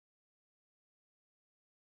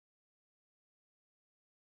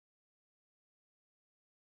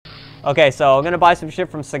Okay, so I'm gonna buy some shit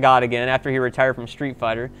from Sagat again after he retired from Street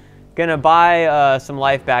Fighter. Gonna buy some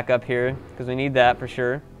life back up here because we need that for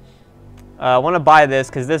sure. I want to buy this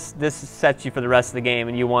because this sets you for the rest of the game,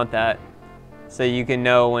 and you want that so you can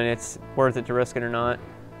know when it's worth it to risk it or not.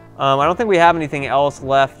 I don't think we have anything else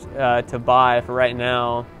left to buy for right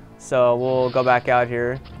now, so we'll go back out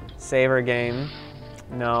here, save our game.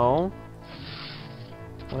 No.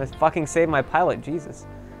 I want to fucking save my pilot, Jesus.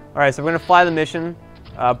 Alright, so we're going to fly the mission.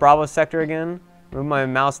 Bravo sector again. Move my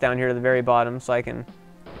mouse down here to the very bottom so I can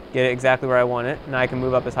get it exactly where I want it. Now I can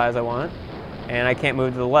move up as high as I want. And I can't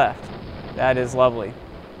move to the left. That is lovely.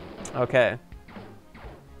 Okay.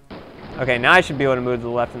 Okay, now I should be able to move to the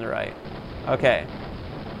left and the right. Okay.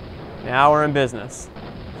 Now we're in business.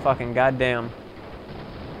 Fucking goddamn.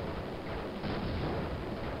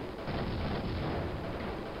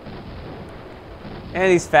 And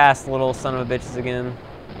these fast little son of a bitches again.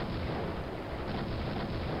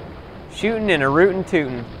 Shooting and a rootin'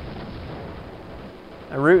 tootin'.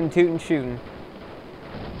 A rootin' tootin' shootin'.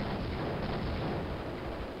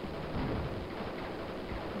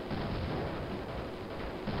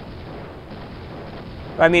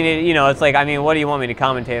 I mean, you know, it's like, I mean, what do you want me to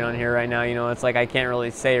commentate on here right now? You know, it's like I can't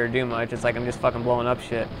really say or do much. It's like I'm just fucking blowing up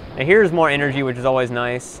shit. And here's more energy, which is always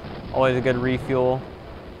nice. Always a good refuel.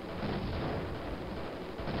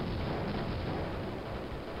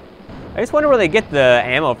 I just wonder where they get the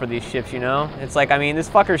ammo for these ships, you know? It's like, I mean, this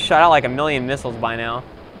fucker's shot out like 1,000,000 missiles by now.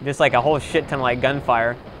 Just like a whole shit ton of like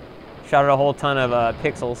gunfire. Shot out a whole ton of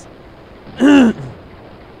pixels.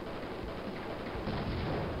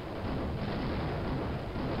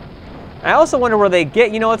 I also wonder where they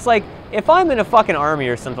get, you know, it's like, if I'm in a fucking army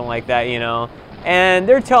or something like that, you know, and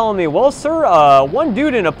they're telling me, well, sir, one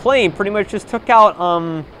dude in a plane pretty much just took out,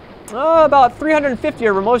 about 350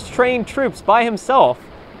 of our most trained troops by himself,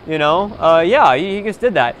 you know, yeah, he just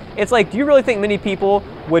did that. It's like, do you really think many people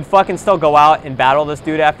would fucking still go out and battle this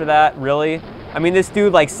dude after that, really? I mean, this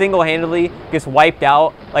dude, like, single-handedly just wiped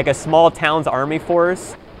out, like, a small town's army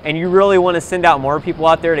force, and you really want to send out more people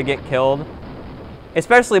out there to get killed?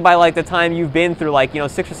 Especially by like the time you've been through like, you know,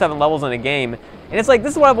 6 or 7 levels in a game. And it's like,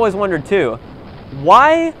 this is what I've always wondered too.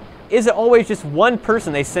 Why is it always just one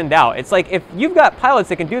person they send out? It's like, if you've got pilots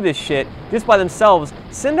that can do this shit just by themselves,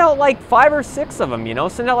 send out like 5 or 6 of them, you know?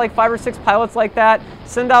 Send out like 5 or 6 pilots like that.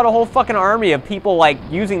 Send out a whole fucking army of people like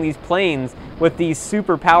using these planes with these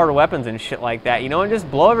super powered weapons and shit like that, you know? And just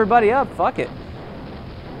blow everybody up, fuck it.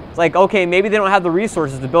 It's like, okay, maybe they don't have the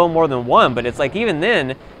resources to build more than one, but it's like, even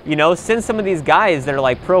then, you know, send some of these guys that are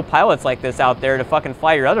like pro pilots like this out there to fucking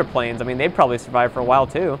fly your other planes. I mean, they'd probably survive for a while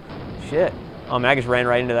too. Shit. Oh man, I just ran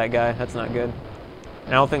right into that guy. That's not good. And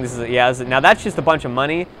I don't think this is, yeah, now that's just a bunch of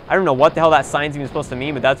money. I don't know what the hell that sign's even supposed to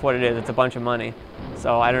mean, but that's what it is. It's a bunch of money.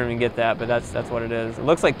 So I don't even get that, but that's what it is. It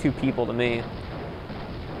looks like 2 people to me.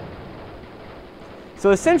 So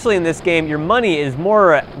essentially in this game, your money is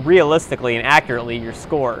more realistically and accurately your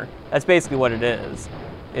score. That's basically what it is.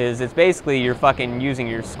 It's basically you're fucking using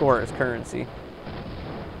your score as currency.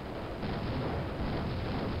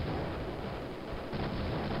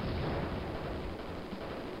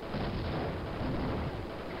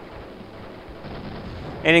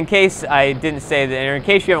 And in case I didn't say that, or in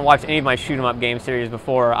case you haven't watched any of my shoot 'em up game series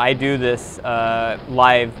before, I do this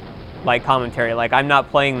live like commentary. Like, I'm not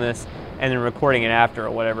playing this and then recording it after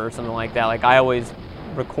or whatever, or something like that. Like, I always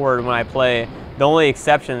record when I play. The only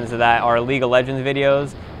exceptions to that are League of Legends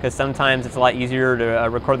videos, because sometimes it's a lot easier to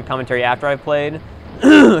record the commentary after I've played,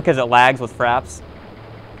 because it lags with fraps.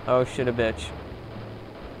 Oh shit, a bitch.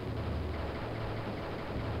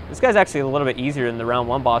 This guy's actually a little bit easier than the round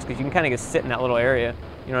 1 boss, because you can kind of just sit in that little area.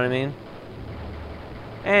 You know what I mean?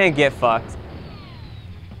 And get fucked.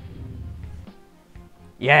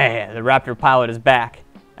 Yeah, the Raptor pilot is back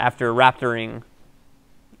after raptoring.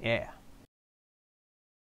 Yeah.